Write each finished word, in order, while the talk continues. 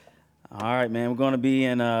All right, man, we're going to be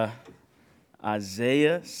in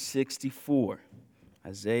Isaiah 64.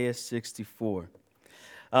 Isaiah 64.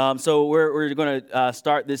 So we're going to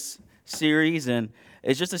start this series, and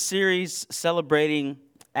it's just a series celebrating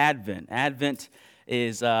Advent. Advent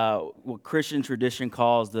is what Christian tradition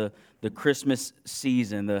calls the Christmas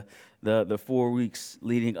season, the 4 weeks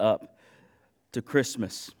leading up to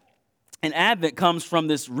Christmas. And Advent comes from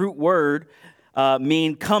this root word,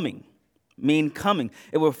 mean coming.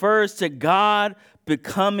 It refers to God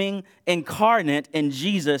becoming incarnate in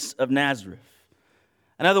Jesus of Nazareth.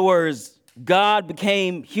 In other words, God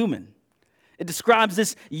became human. It describes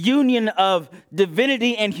this union of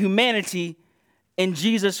divinity and humanity in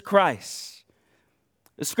Jesus Christ.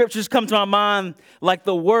 The scriptures come to my mind like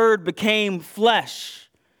the Word became flesh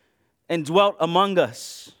and dwelt among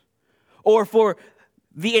us, or for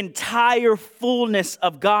the entire fullness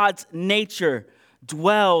of God's nature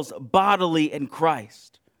dwells bodily in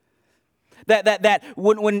Christ. That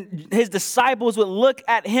when his disciples would look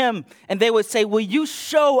at him and they would say, "Will you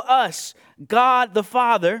show us God the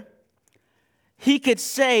Father?" He could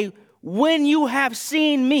say, "When you have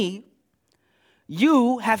seen me,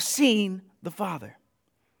 you have seen the Father."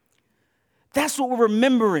 That's what we're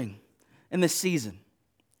remembering in this season.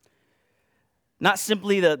 Not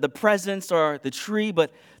simply the presents or the tree,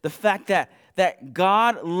 but the fact that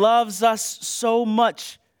God loves us so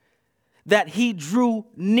much that he drew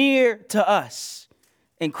near to us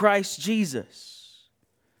in Christ Jesus.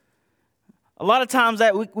 A lot of times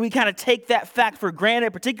that we kind of take that fact for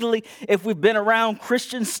granted, particularly if we've been around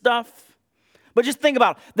Christian stuff. But just think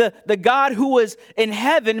about it. The God who was in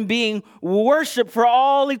heaven being worshiped for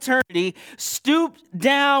all eternity stooped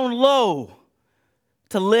down low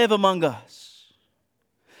to live among us.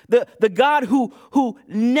 The God who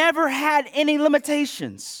never had any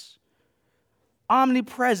limitations,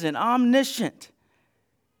 omnipresent, omniscient,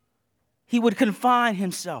 he would confine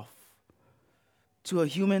himself to a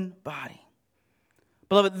human body.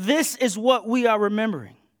 Beloved, this is what we are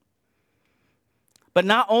remembering. But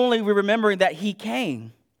not only are we remembering that he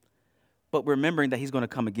came, but we're remembering that he's going to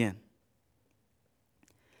come again.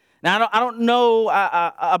 Now, I don't know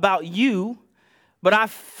about you, but I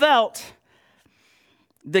felt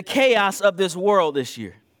the chaos of this world this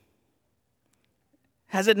year.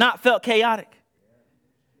 Has it not felt chaotic?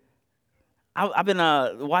 I've been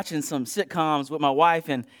watching some sitcoms with my wife,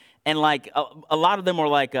 and like a lot of them were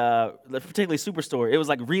like, particularly Superstore. It was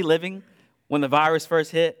like reliving when the virus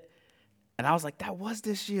first hit, and I was like, that was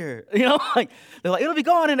this year, like they're like, it'll be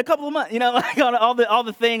gone in a couple of months, like all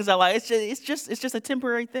the things are like, it's just a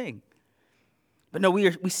temporary thing. But no,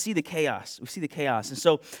 we see the chaos. We see the chaos, and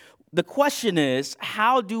so the question is,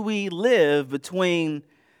 how do we live between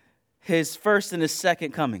his first and his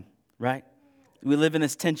second coming, right? We live in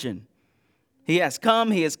this tension. He has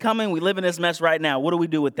come, he is coming. We live in this mess right now. What do we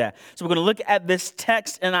do with that? So we're going to look at this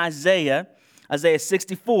text in Isaiah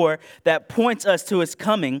 64, that points us to his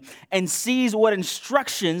coming and sees what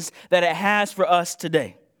instructions that it has for us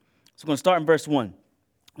today. So we're going to start in verse 1.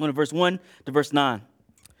 I'm going to verse 1 to verse 9.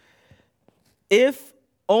 If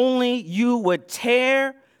only you would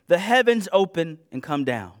tear the heavens open and come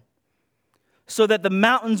down, so that the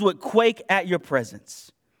mountains would quake at your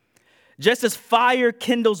presence. Just as fire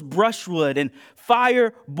kindles brushwood and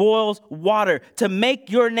fire boils water to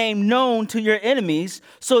make your name known to your enemies,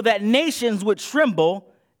 so that nations would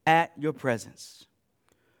tremble at your presence.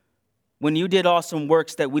 When you did awesome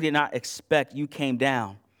works that we did not expect, you came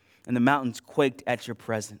down, and the mountains quaked at your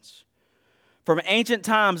presence. From ancient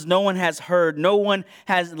times, no one has heard, no one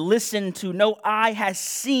has listened to, no eye has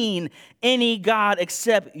seen any God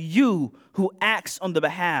except you, who acts on the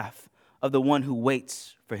behalf of the one who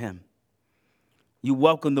waits for him. You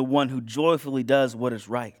welcome the one who joyfully does what is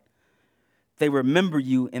right. They remember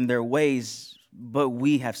you in their ways, but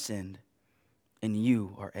we have sinned, and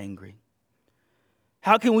you are angry.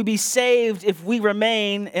 How can we be saved if we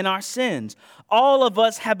remain in our sins? All of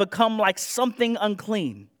us have become like something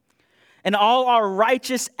unclean. And all our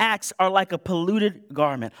righteous acts are like a polluted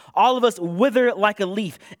garment. All of us wither like a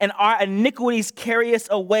leaf, and our iniquities carry us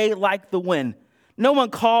away like the wind. No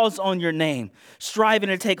one calls on your name, striving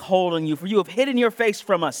to take hold on you, for you have hidden your face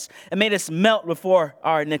from us and made us melt before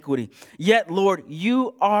our iniquity. Yet, Lord,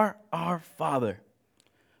 you are our Father.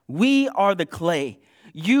 We are the clay.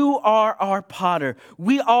 You are our potter.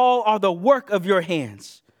 We all are the work of your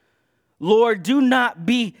hands. Lord, do not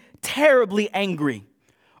be terribly angry,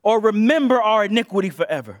 or remember our iniquity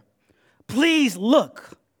forever. Please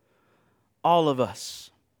look, all of us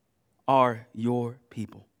are your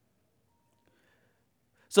people.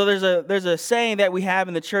 So there's a saying that we have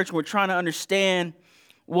in the church when we're trying to understand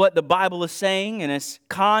what the Bible is saying, and its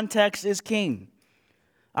context is king.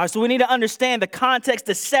 All right, so we need to understand the context,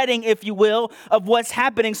 the setting, if you will, of what's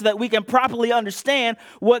happening so that we can properly understand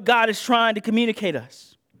what God is trying to communicate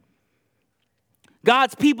us.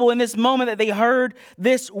 God's people in this moment that they heard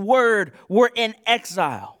this word were in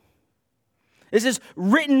exile. This is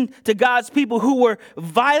written to God's people who were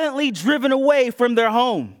violently driven away from their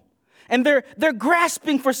home. And they're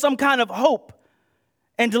grasping for some kind of hope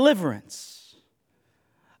and deliverance.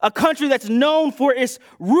 A country that's known for its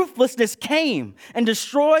ruthlessness came and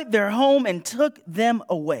destroyed their home and took them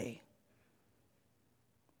away.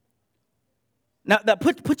 Now,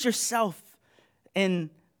 put yourself in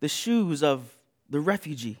the shoes of the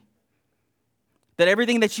refugee. That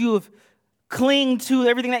everything that you have clinged to,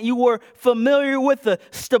 everything that you were familiar with, the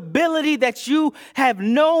stability that you have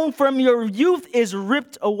known from your youth is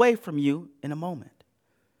ripped away from you in a moment.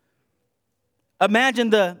 Imagine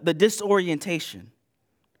the disorientation.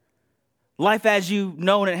 Life as you've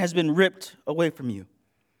known it has been ripped away from you.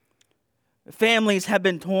 Families have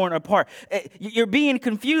been torn apart. You're being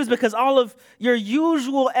confused because all of your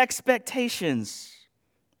usual expectations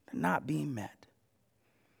are not being met.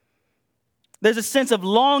 There's a sense of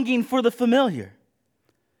longing for the familiar.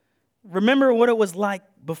 Remember what it was like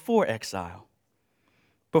before exile,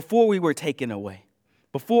 before we were taken away,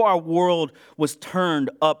 before our world was turned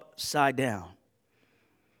upside down.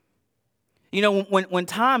 You know, when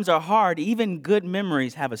times are hard, even good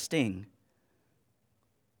memories have a sting.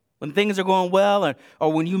 When things are going well,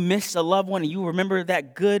 or when you miss a loved one and you remember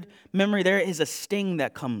that good memory, there is a sting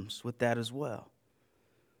that comes with that as well.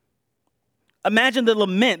 Imagine the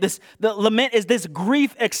lament. The lament is this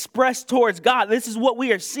grief expressed towards God. This is what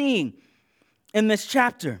we are seeing in this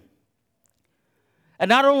chapter. And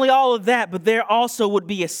not only all of that, but there also would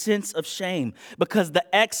be a sense of shame because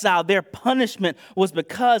the exile, their punishment was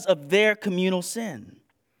because of their communal sin.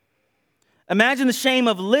 Imagine the shame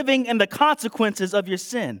of living and the consequences of your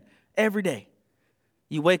sin every day.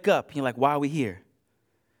 You wake up and you're like, why are we here?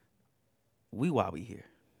 Why are we here?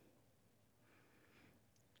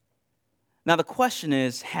 Now the question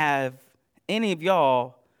is, have any of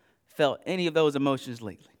y'all felt any of those emotions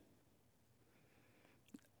lately?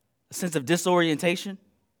 A sense of disorientation,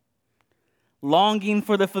 longing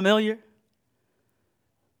for the familiar,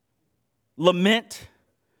 lament.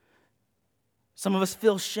 Some of us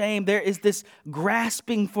feel shame. There is this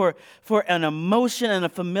grasping for an emotion and a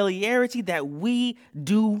familiarity that we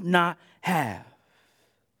do not have.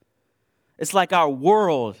 It's like our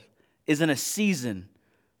world is in a season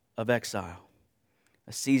of exile,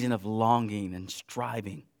 a season of longing and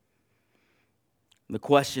striving. The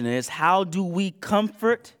question is, how do we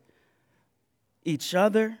comfort each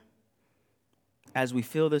other as we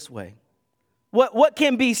feel this way? What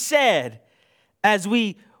can be said as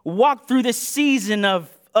we walk through this season of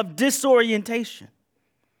disorientation?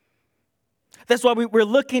 That's why we're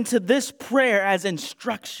looking to this prayer as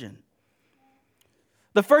instruction.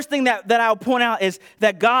 The first thing that I'll point out is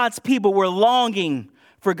that God's people were longing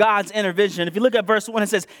for God's intervention. If you look at verse 1, it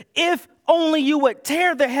says, if only you would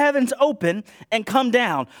tear the heavens open and come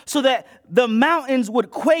down so that the mountains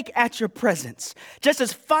would quake at your presence. Just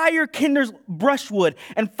as fire kindles brushwood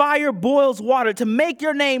and fire boils water to make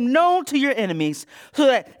your name known to your enemies so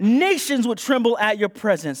that nations would tremble at your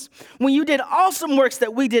presence. When you did awesome works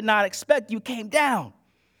that we did not expect, you came down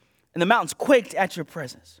and the mountains quaked at your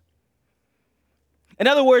presence. In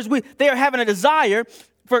other words, they are having a desire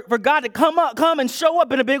for God to come and show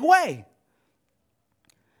up in a big way.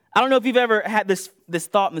 I don't know if you've ever had this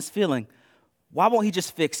thought and this feeling. Why won't he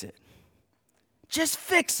just fix it? Just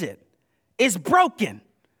fix it. It's broken.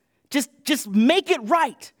 Just make it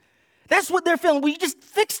right. That's what they're feeling. Will you just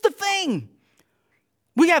fix the thing?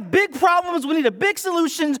 We have big problems. We need a big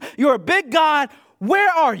solution. You're a big God. Where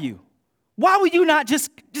are you? Why would you not just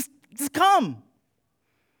come?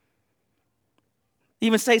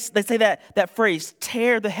 Even they say that phrase,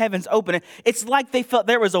 tear the heavens open. It's like they felt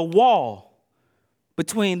there was a wall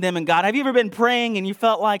between them and God. Have you ever been praying and you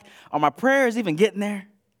felt like, are my prayers even getting there?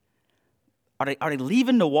 Are they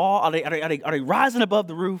leaving the wall? Are they rising above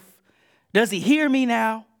the roof? Does he hear me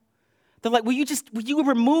now? They're like, will you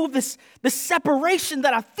remove this separation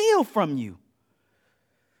that I feel from you?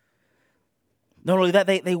 Not only that,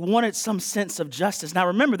 they wanted some sense of justice. Now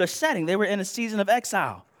remember their setting. They were in a season of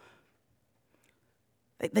exile.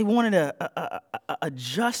 They wanted a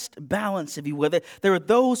just balance, if you will. There were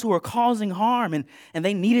those who were causing harm, and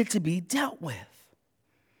they needed to be dealt with.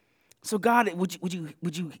 So God, would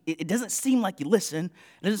you? It doesn't seem like you listen.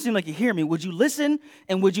 It doesn't seem like you hear me. Would you listen,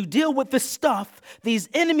 and would you deal with this stuff, these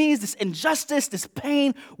enemies, this injustice, this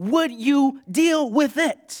pain? Would you deal with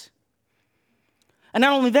it? And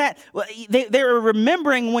not only that, they were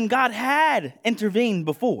remembering when God had intervened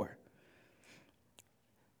before.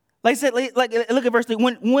 Like I said, look at verse 3.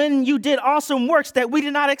 When you did awesome works that we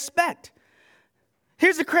did not expect.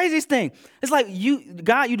 Here's the craziest thing. It's like,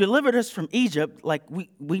 God, you delivered us from Egypt. Like,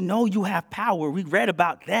 we know you have power. We read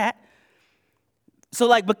about that. So,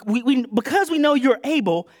 like, because we know you're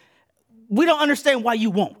able, we don't understand why you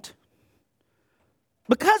won't.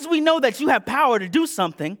 Because we know that you have power to do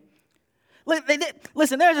something.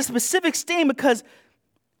 Listen, there's a specific sting because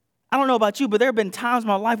I don't know about you, but there have been times in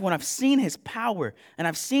my life when I've seen his power and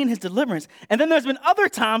I've seen his deliverance. And then there's been other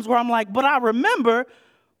times where I'm like, but I remember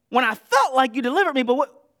when I felt like you delivered me, but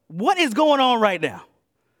what is going on right now?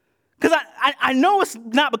 Because I know it's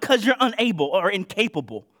not because you're unable or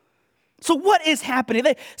incapable. So what is happening?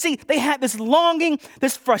 They had this longing,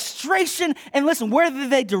 this frustration, and listen, where did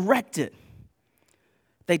they direct it?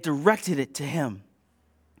 They directed it to him.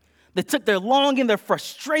 They took their longing, their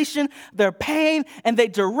frustration, their pain, and they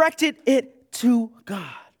directed it to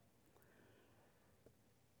God.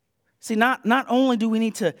 See, not only do we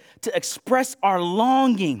need to express our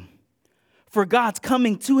longing for God's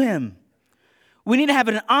coming to him, we need to have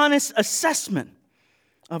an honest assessment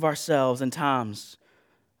of ourselves in times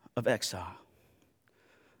of exile.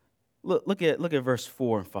 Look at verse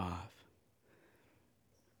 4 and 5.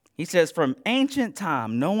 He says, from ancient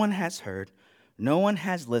time, no one has heard, no one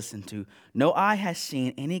has listened to, no eye has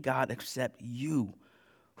seen any God except you,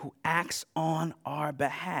 who acts on our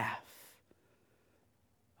behalf.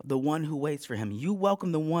 The one who waits for him. You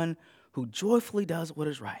welcome the one who joyfully does what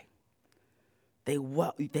is right. They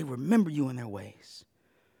remember you in their ways.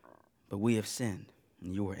 But we have sinned,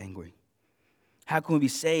 and you are angry. How can we be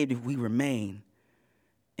saved if we remain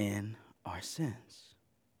in our sins?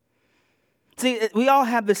 See, we all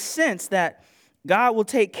have the sense that God will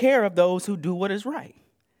take care of those who do what is right.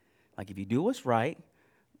 Like if you do what's right,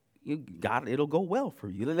 it'll go well for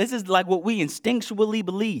you. This is like what we instinctually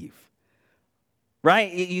believe,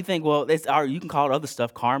 right? You think, well, you can call it other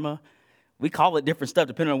stuff, karma. We call it different stuff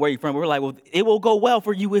depending on where you're from. We're like, well, it will go well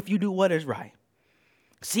for you if you do what is right.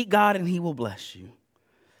 Seek God and he will bless you.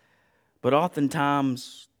 But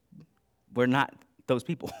oftentimes, we're not those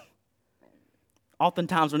people.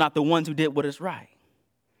 Oftentimes, we're not the ones who did what is right.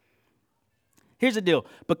 Here's the deal.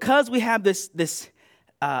 Because we have this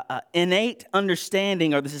innate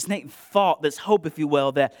understanding or this innate thought, this hope, if you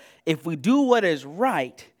will, that if we do what is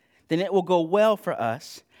right, then it will go well for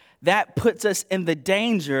us, that puts us in the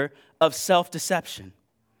danger of self-deception.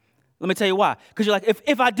 Let me tell you why. Because you're like,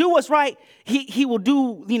 if I do what's right, he will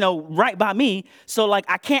do, right by me. So like,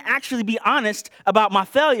 I can't actually be honest about my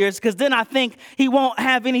failures because then I think he won't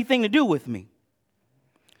have anything to do with me.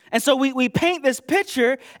 And so we paint this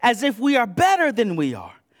picture as if we are better than we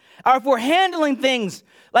are. Or if we're handling things,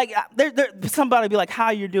 like somebody be like, how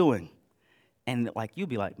you doing? And like, you'll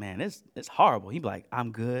be like, man, it's horrible. He'd be like,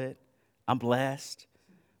 I'm good. I'm blessed.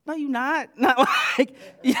 No, you're not. Not like,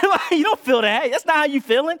 you don't feel that. That's not how you're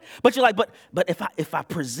feeling. But you're like, but if I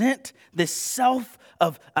present this self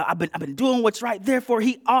of I've been doing what's right, therefore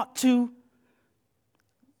he ought to.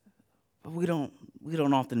 But we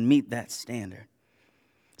don't often meet that standard.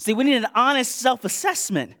 See, we need an honest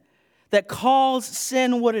self-assessment that calls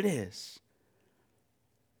sin what it is.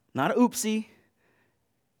 Not an oopsie,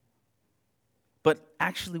 but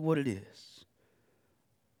actually what it is.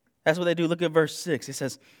 That's what they do. Look at verse 6. It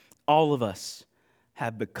says, all of us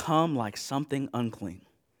have become like something unclean,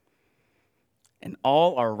 and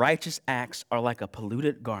all our righteous acts are like a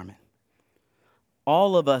polluted garment.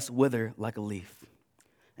 All of us wither like a leaf,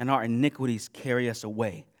 and our iniquities carry us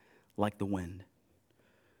away like the wind.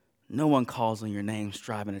 No one calls on your name,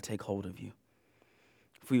 striving to take hold of you.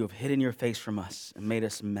 For you have hidden your face from us and made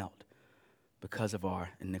us melt because of our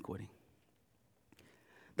iniquity.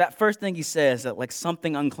 That first thing he says, that like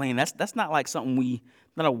something unclean, that's not like something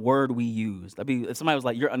not a word we use. That'd be, if somebody was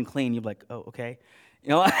like, you're unclean, you'd be like, oh, okay.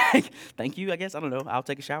 Like, thank you, I guess. I don't know. I'll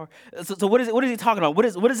take a shower. So what is he talking about?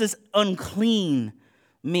 What does this unclean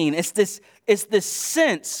mean? It's this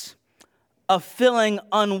sense of feeling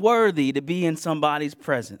unworthy to be in somebody's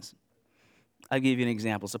presence. I'll give you an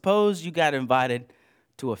example. Suppose you got invited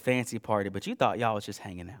to a fancy party, but you thought y'all was just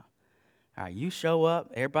hanging out. All right, you show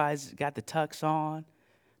up, everybody's got the tux on,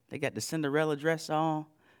 they got the Cinderella dress on,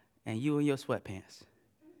 and you in your sweatpants.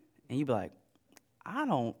 And you be like, I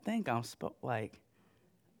don't think I'm supposed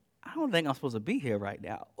to be here right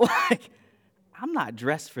now. Like, I'm not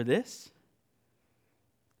dressed for this.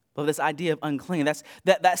 But this idea of unclean,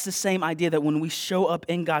 that's the same idea that when we show up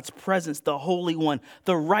in God's presence, the Holy One,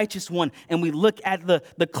 the righteous one, and we look at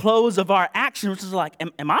the close of our action, which is like,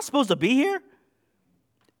 am I supposed to be here?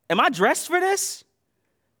 Am I dressed for this?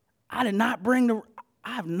 I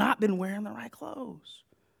have not been wearing the right clothes.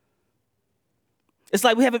 It's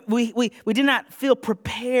like we did not feel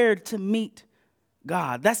prepared to meet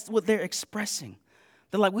God. That's what they're expressing.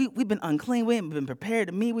 They're like, we've been unclean. We haven't been prepared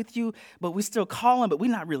to meet with you, but we still calling, but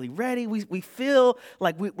we're not really ready. We feel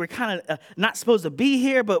like we're kind of not supposed to be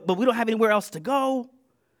here, but we don't have anywhere else to go.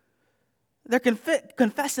 They're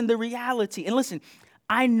confessing the reality. And listen,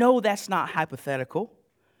 I know that's not hypothetical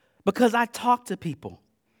because I talk to people.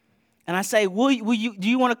 And I say, do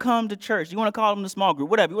you want to come to church? Do you want to call them to small group?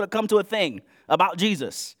 Whatever. You want to come to a thing about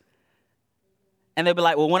Jesus? And they'll be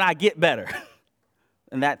like, well, when I get better.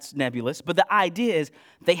 And that's nebulous. But the idea is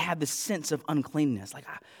they have this sense of uncleanness. Like,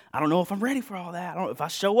 I don't know if I'm ready for all that. I don't know if I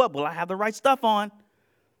show up, will I have the right stuff on?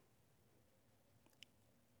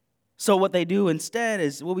 So what we do instead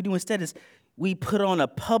is we put on a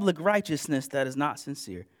public righteousness that is not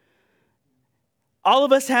sincere. All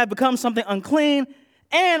of us have become something unclean,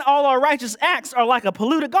 and all our righteous acts are like a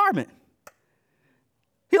polluted garment.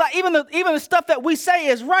 Even the stuff that we say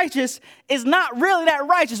is righteous is not really that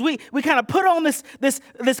righteous. We kind of put on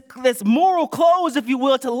this moral clothes, if you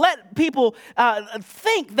will, to let people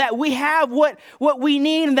think that we have what we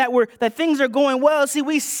need and that things are going well. See,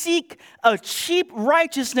 we seek a cheap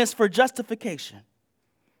righteousness for justification.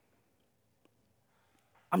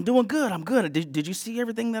 I'm doing good. I'm good. Did you see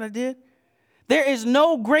everything that I did? There is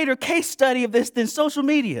no greater case study of this than social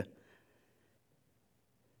media.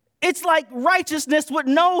 It's like righteousness with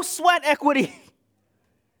no sweat equity.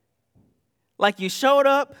 Like you showed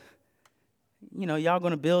up, y'all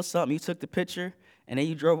going to build something. You took the picture, and then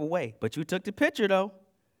you drove away. But you took the picture, though.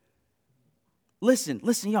 Listen,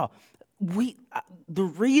 y'all. The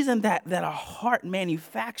reason that our heart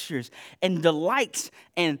manufactures and delights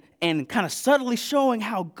and kind of subtly showing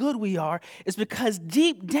how good we are is because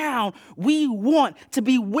deep down we want to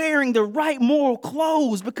be wearing the right moral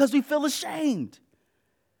clothes because we feel ashamed.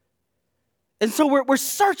 And so we're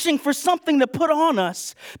searching for something to put on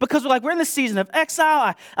us because we're in the season of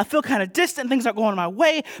exile. I feel kind of distant. Things aren't going my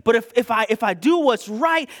way. But if I do what's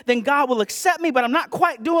right, then God will accept me. But I'm not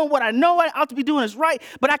quite doing what I know I ought to be doing is right.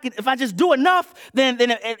 But if I just do enough, then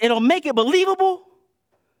it'll make it believable.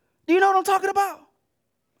 Do you know what I'm talking about?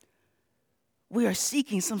 We are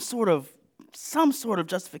seeking some sort of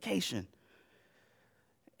justification.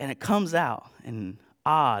 And it comes out in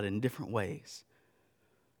odd and different ways.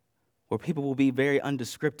 Where people will be very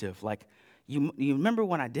undescriptive. Like, you remember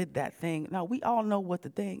when I did that thing? No, we all know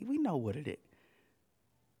we know what it is.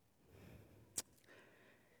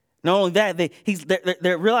 Not only that,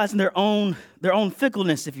 they're realizing their own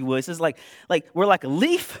fickleness, if you will. It says like we're like a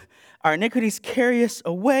leaf. Our iniquities carry us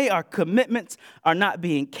away. Our commitments are not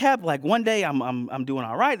being kept. Like one day I'm doing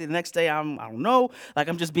all right. The next day I don't know. Like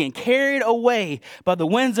I'm just being carried away by the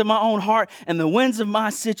winds of my own heart and the winds of my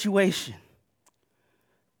situation.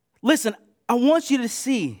 Listen, I want you to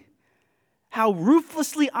see how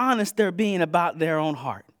ruthlessly honest they're being about their own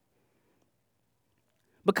heart.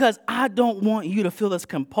 Because I don't want you to feel this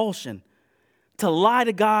compulsion to lie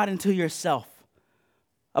to God and to yourself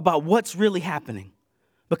about what's really happening.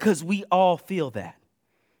 Because we all feel that.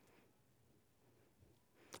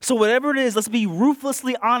 So whatever it is, let's be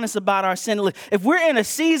ruthlessly honest about our sin. If we're in a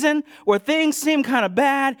season where things seem kind of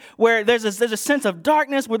bad, where there's a sense of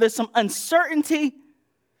darkness, where there's some uncertainty,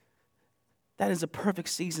 that is a perfect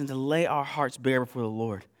season to lay our hearts bare before the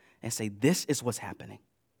Lord and say, this is what's happening.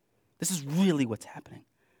 This is really what's happening.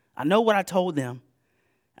 I know what I told them,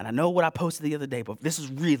 and I know what I posted the other day, but this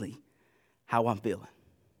is really how I'm feeling.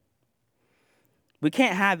 We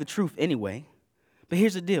can't hide the truth anyway, but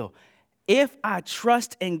here's the deal. If I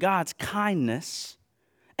trust in God's kindness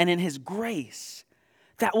and in His grace,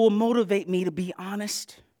 that will motivate me to be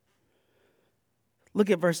honest.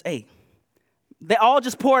 Look at verse 8. They all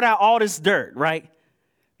just poured out all this dirt, right?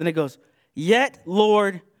 Then it goes, yet,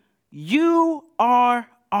 Lord, you are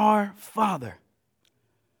our Father.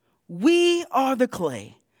 We are the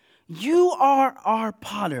clay. You are our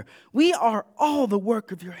potter. We are all the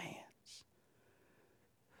work of your hands.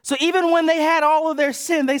 So even when they had all of their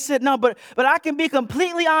sin, they said, no, but I can be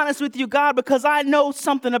completely honest with you, God, because I know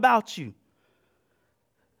something about you.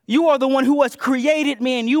 You are the one who has created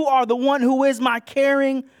me, and you are the one who is my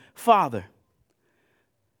caring Father.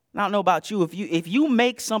 I don't know about you. If you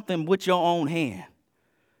make something with your own hand,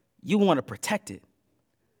 you want to protect it.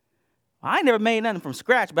 I ain't never made nothing from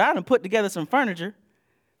scratch, but I done put together some furniture.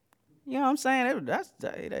 You know what I'm saying? I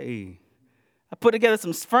put together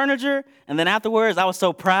some furniture, and then afterwards, I was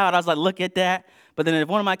so proud. I was like, look at that. But then if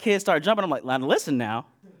one of my kids started jumping, I'm like, listen now.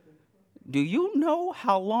 Do you know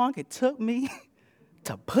how long it took me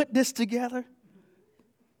to put this together?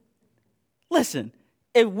 Listen.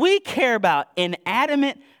 If we care about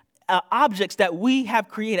inanimate objects that we have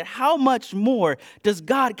created, how much more does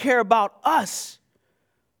God care about us,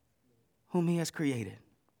 whom he has created?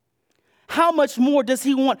 How much more does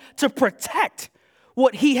he want to protect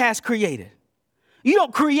what he has created? You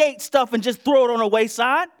don't create stuff and just throw it on the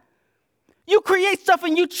wayside. You create stuff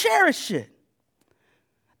and you cherish it.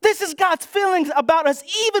 This is God's feelings about us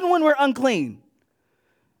even when we're unclean.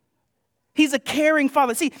 He's a caring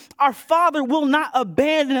father. See, our Father will not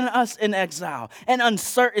abandon us in exile and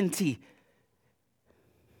uncertainty.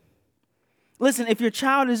 Listen, if your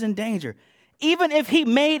child is in danger, even if he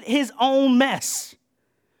made his own mess,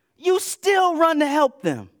 you still run to help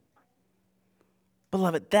them.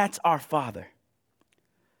 Beloved, that's our Father.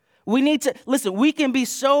 We need to, listen, we can be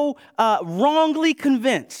so wrongly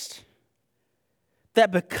convinced that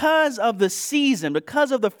because of the season,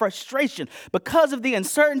 because of the frustration, because of the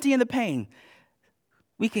uncertainty and the pain,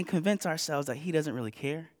 we can convince ourselves that he doesn't really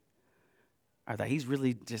care, or that he's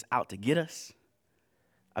really just out to get us,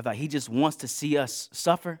 or that he just wants to see us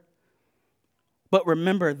suffer. But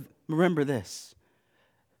remember this,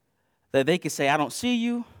 that they could say, I don't see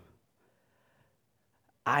you,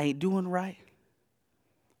 I ain't doing right,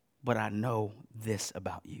 but I know this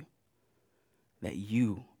about you, that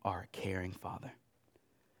you are a caring Father.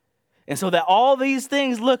 And so that all these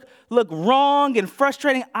things look wrong and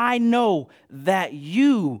frustrating, I know that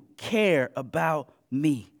you care about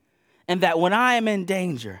me. And that when I am in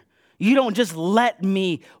danger, you don't just let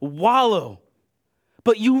me wallow,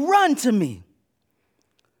 but you run to me.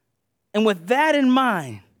 And with that in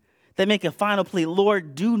mind, they make a final plea.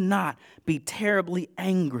 Lord, do not be terribly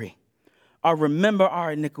angry or remember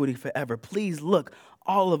our iniquity forever. Please look,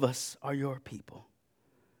 all of us are your people.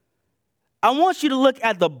 I want you to look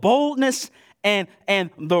at the boldness and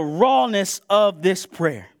the rawness of this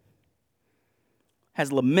prayer.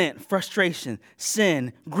 Has lament, frustration,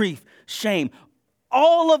 sin, grief, shame.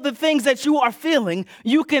 All of the things that you are feeling,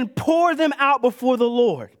 you can pour them out before the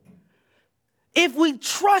Lord. If we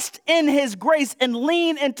trust in his grace and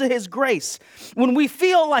lean into his grace, when we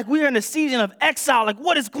feel like we're in a season of exile, like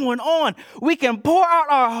what is going on, we can pour out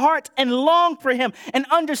our heart and long for him and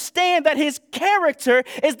understand that his character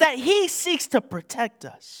is that he seeks to protect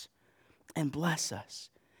us and bless us,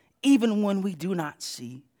 even when we do not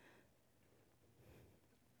see.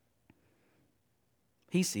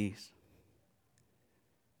 He sees.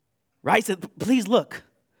 Right? So please look.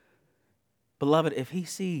 Beloved, if he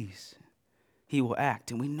sees, he will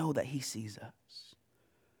act, and we know that he sees us.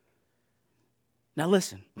 Now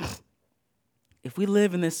listen, if we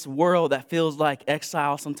live in this world that feels like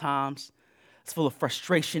exile sometimes, it's full of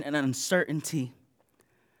frustration and uncertainty,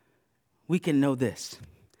 we can know this,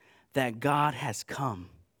 that God has come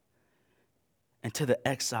into the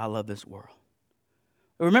exile of this world.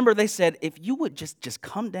 Remember, they said, if you would just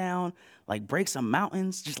come down, like break some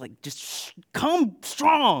mountains, just come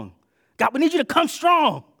strong. God, we need you to come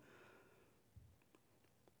strong.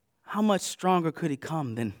 How much stronger could he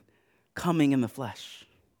come than coming in the flesh?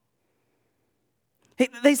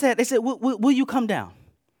 They said, will you come down?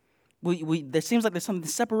 There seems like there's something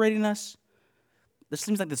separating us. There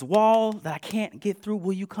seems like this wall that I can't get through.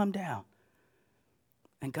 Will you come down?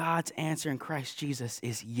 And God's answer in Christ Jesus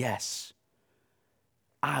is yes,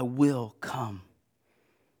 I will come.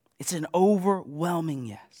 It's an overwhelming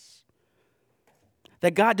yes.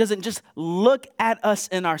 That God doesn't just look at us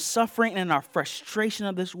in our suffering and our frustration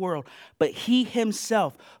of this world, but he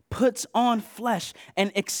himself puts on flesh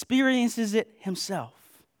and experiences it himself.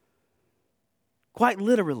 Quite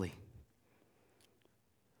literally.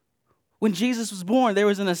 When Jesus was born, there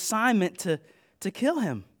was an assignment to kill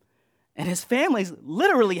him. And his families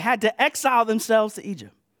literally had to exile themselves to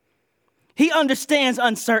Egypt. He understands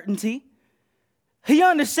uncertainty. He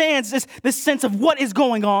understands this sense of what is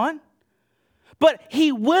going on. But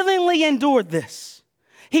he willingly endured this.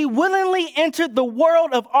 He willingly entered the world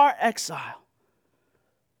of our exile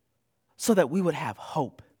so that we would have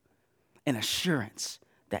hope and assurance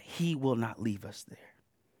that he will not leave us there.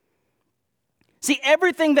 See,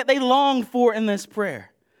 everything that they longed for in this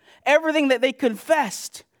prayer, everything that they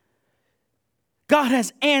confessed, God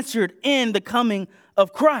has answered in the coming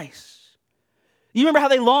of Christ. You remember how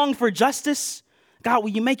they longed for justice? God, will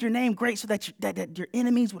you make your name great so that your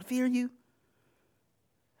enemies would fear you?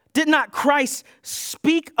 Did not Christ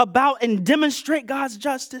speak about and demonstrate God's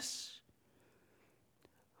justice?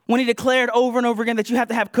 When he declared over and over again that you have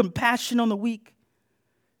to have compassion on the weak.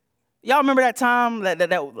 Y'all remember that time,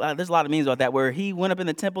 there's a lot of memes about that, where he went up in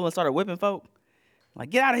the temple and started whipping folk? Like,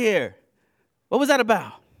 get out of here. What was that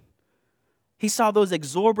about? He saw those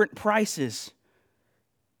exorbitant prices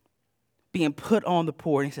being put on the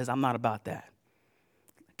poor, and he says, I'm not about that.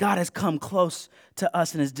 God has come close to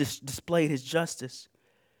us and has displayed his justice.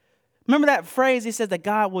 Remember that phrase? He says that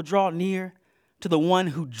God will draw near to the one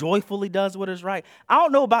who joyfully does what is right. I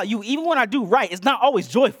don't know about you. Even when I do right, it's not always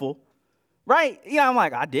joyful, right? Yeah, I'm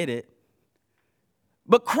like, I did it.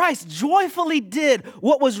 But Christ joyfully did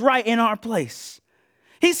what was right in our place.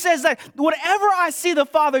 He says that whatever I see the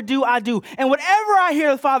Father do, I do. And whatever I hear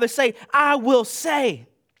the Father say, I will say.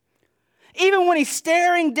 Even when he's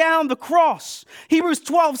staring down the cross, Hebrews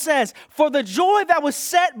 12 says, for the joy that was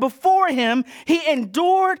set before him, he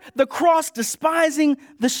endured the cross, despising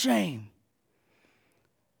the shame.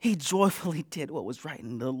 He joyfully did what was right,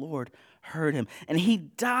 and the Lord heard him. And he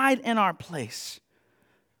died in our place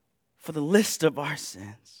for the list of our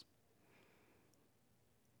sins.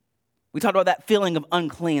 We talked about that feeling of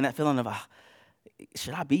unclean, that feeling of,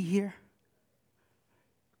 should I be here?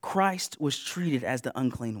 Christ was treated as the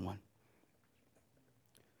unclean one.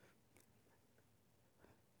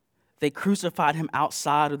 They crucified him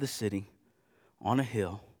outside of the city on a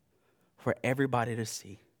hill for everybody to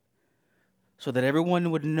see, so that everyone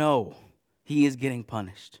would know he is getting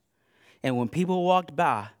punished. And when people walked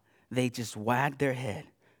by, they just wagged their head.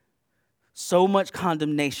 So much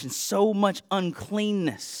condemnation, so much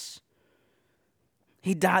uncleanness.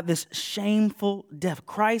 He died this shameful death.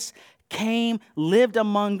 Christ came, lived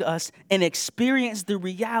among us, and experienced the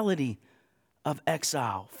reality of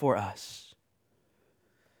exile for us.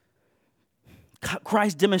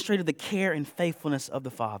 Christ demonstrated the care and faithfulness of the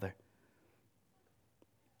Father.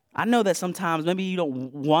 I know that sometimes maybe you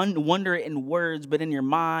don't wonder it in words, but in your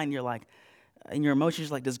mind, you're like, in your emotions,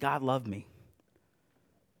 you're like, does God love me?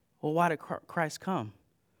 Well, why did Christ come?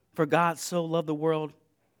 For God so loved the world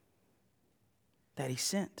that he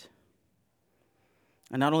sent.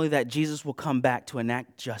 And not only that, Jesus will come back to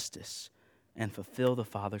enact justice and fulfill the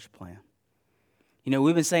Father's plan. You know,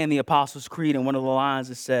 we've been saying the Apostles' Creed, and one of the lines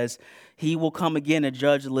that says, he will come again to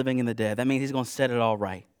judge the living and the dead. That means he's going to set it all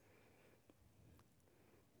right.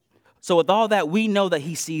 So with all that, we know that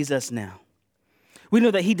he sees us now. We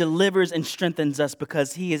know that he delivers and strengthens us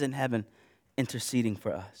because he is in heaven interceding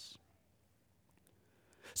for us.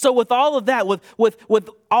 So with all of that, with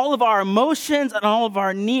all of our emotions and all of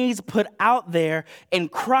our needs put out there,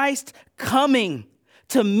 and Christ coming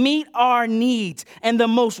to meet our needs in the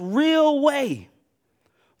most real way,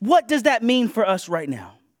 what does that mean for us right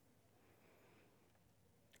now?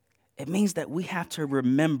 It means that we have to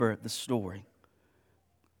remember the story.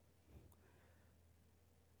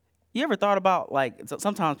 You ever thought about,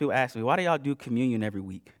 sometimes people ask me, why do y'all do communion every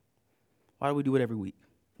week? Why do we do it every week?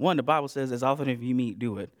 One, the Bible says, as often as you meet,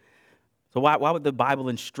 do it. So why would the Bible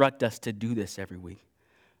instruct us to do this every week?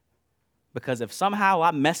 Because if somehow I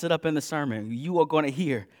mess it up in the sermon, you are going to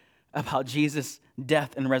hear about Jesus'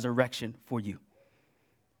 death and resurrection for you.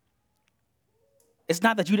 It's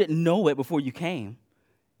not that you didn't know it before you came.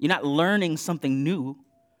 You're not learning something new,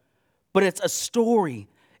 but it's a story.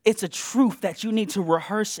 It's a truth that you need to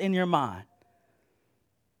rehearse in your mind.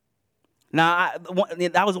 Now,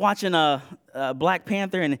 I was watching Black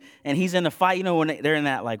Panther, and he's in a fight, you know, when they're in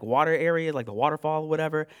that water area, like the waterfall or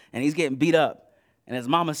whatever, and he's getting beat up. And his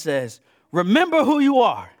mama says, remember who you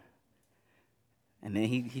are. And then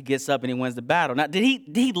he gets up and he wins the battle. Now, did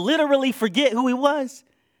he literally forget who he was?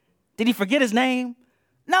 Did he forget his name?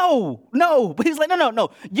 No. But he's like, no.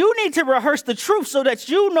 You need to rehearse the truth so that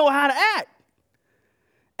you know how to act.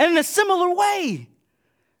 And in a similar way,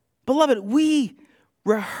 beloved, we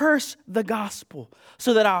rehearse the gospel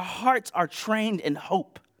so that our hearts are trained in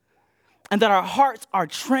hope, and that our hearts are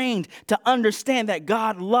trained to understand that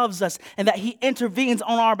God loves us and that he intervenes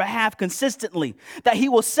on our behalf consistently, that he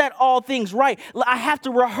will set all things right. I have to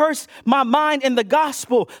rehearse my mind in the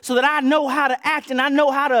gospel so that I know how to act and I know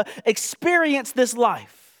how to experience this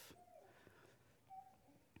life.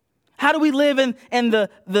 How do we live in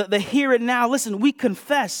the here and now? Listen, we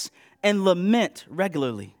confess and lament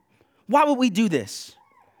regularly. Why would we do this?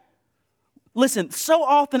 Listen, so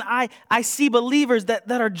often I see believers that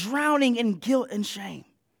are drowning in guilt and shame.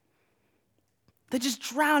 They're just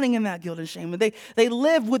drowning in that guilt and shame. And they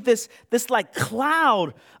live with this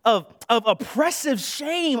cloud of oppressive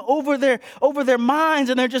shame over their minds.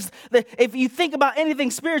 And if you think about anything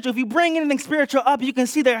spiritual, if you bring anything spiritual up, you can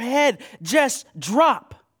see their head just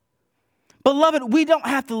drop. Beloved, we don't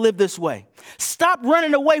have to live this way. Stop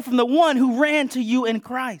running away from the one who ran to you in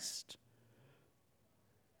Christ.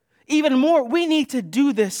 Even more, we need to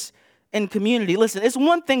do this in community. Listen, it's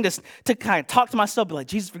one thing to kind of talk to myself, be like,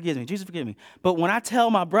 Jesus forgive me, Jesus forgive me. But when I tell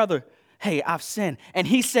my brother, hey, I've sinned, and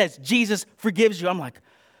he says, Jesus forgives you, I'm like,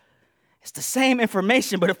 it's the same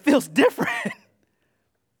information, but it feels different.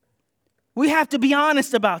 We have to be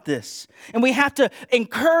honest about this. And we have to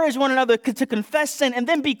encourage one another to confess sin and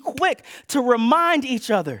then be quick to remind each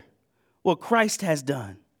other what Christ has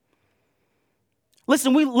done.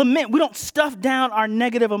 Listen, we lament. We don't stuff down our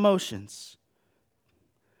negative emotions.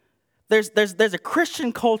 There's a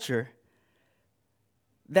Christian culture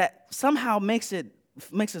that somehow makes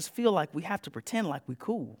us feel like we have to pretend like we're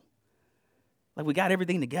cool, like we got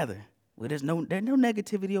everything together. Well, there's no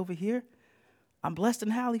negativity over here. I'm blessed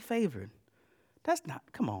and highly favored. That's not,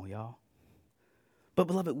 come on, y'all. But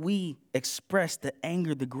beloved, we express the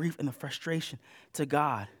anger, the grief, and the frustration to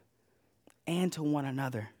God and to one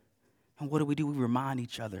another. And what do? We remind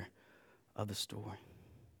each other of the story.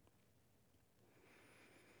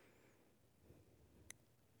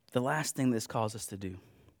 The last thing this calls us to do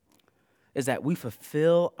is that we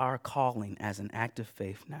fulfill our calling as an act of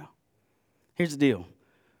faith now. Here's the deal.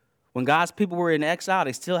 When God's people were in exile,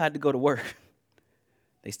 they still had to go to work.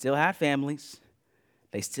 They still had families.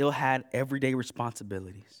 They still had everyday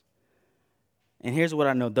responsibilities. And here's what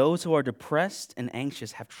I know. Those who are depressed and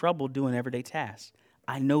anxious have trouble doing everyday tasks.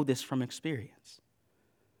 I know this from experience.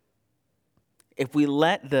 If we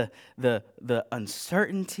let the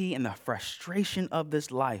uncertainty and the frustration of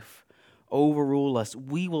this life overrule us,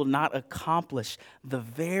 we will not accomplish the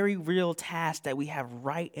very real task that we have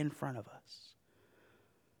right in front of us.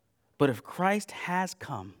 But if Christ has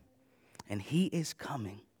come and he is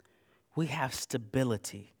coming, we have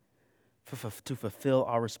stability to fulfill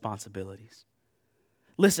our responsibilities.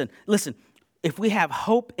 Listen, if we have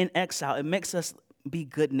hope in exile, it makes us be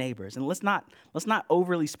good neighbors. And let's not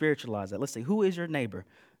overly spiritualize that. Let's say, who is your neighbor?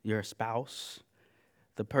 Your spouse,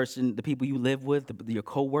 the people you live with, your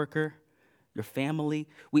coworker, your family.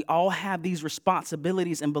 We all have these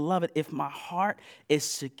responsibilities. And beloved, if my heart is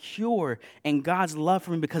secure in God's love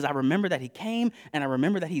for me because I remember that he came and I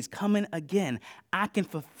remember that he's coming again, I can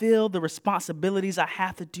fulfill the responsibilities I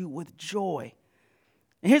have to do with joy.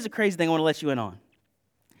 And here's the crazy thing I want to let you in on.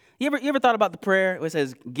 You ever thought about the prayer where it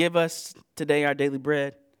says, give us today our daily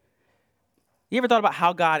bread? You ever thought about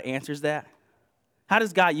how God answers that? How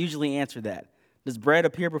does God usually answer that? Does bread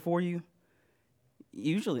appear before you?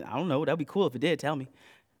 Usually, I don't know. That'd be cool if it did. Tell me.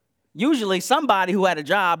 Usually, somebody who had a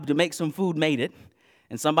job to make some food made it,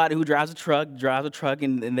 and somebody who drives a truck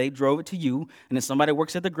and they drove it to you, and then somebody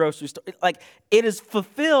works at the grocery store. Like, it is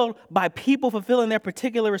fulfilled by people fulfilling their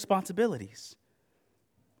particular responsibilities.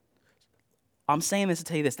 I'm saying this to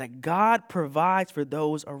tell you this, that God provides for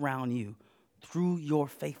those around you through your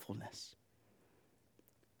faithfulness.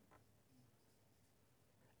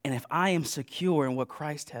 And if I am secure in what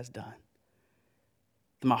Christ has done,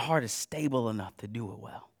 then my heart is stable enough to do it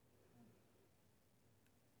well.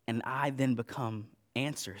 And I then become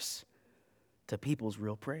answers to people's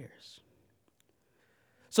real prayers.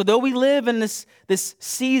 So though we live in this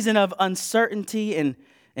season of uncertainty and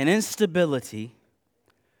instability,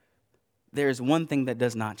 there is one thing that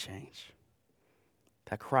does not change.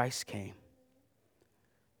 That Christ came.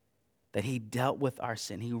 That he dealt with our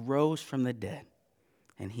sin. He rose from the dead.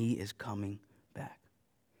 And he is coming back.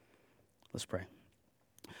 Let's pray.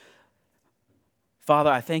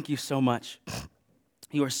 Father, I thank you so much.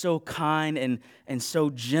 You are so kind and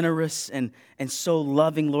so generous and so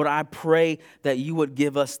loving. Lord, I pray that you would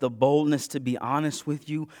give us the boldness to be honest with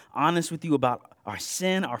you about our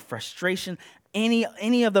sin, our frustration,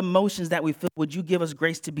 any of the emotions that we feel. Would you give us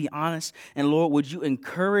grace to be honest? And Lord, would you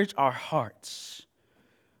encourage our hearts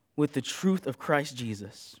with the truth of Christ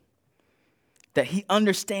Jesus? That he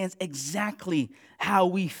understands exactly how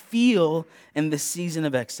we feel in the season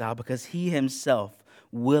of exile because he himself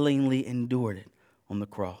willingly endured it on the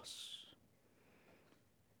cross.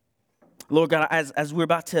 Lord God, as we're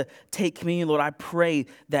about to take communion, Lord, I pray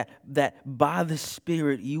that by the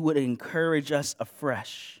Spirit you would encourage us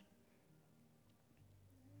afresh.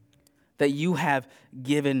 That you have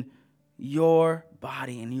given your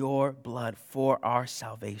body and your blood for our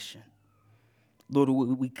salvation. Lord,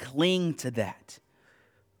 we cling to that.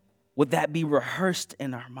 Would that be rehearsed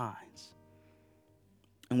in our minds?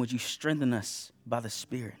 And would you strengthen us by the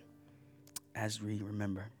Spirit as we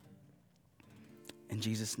remember? In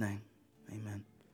Jesus' name, amen.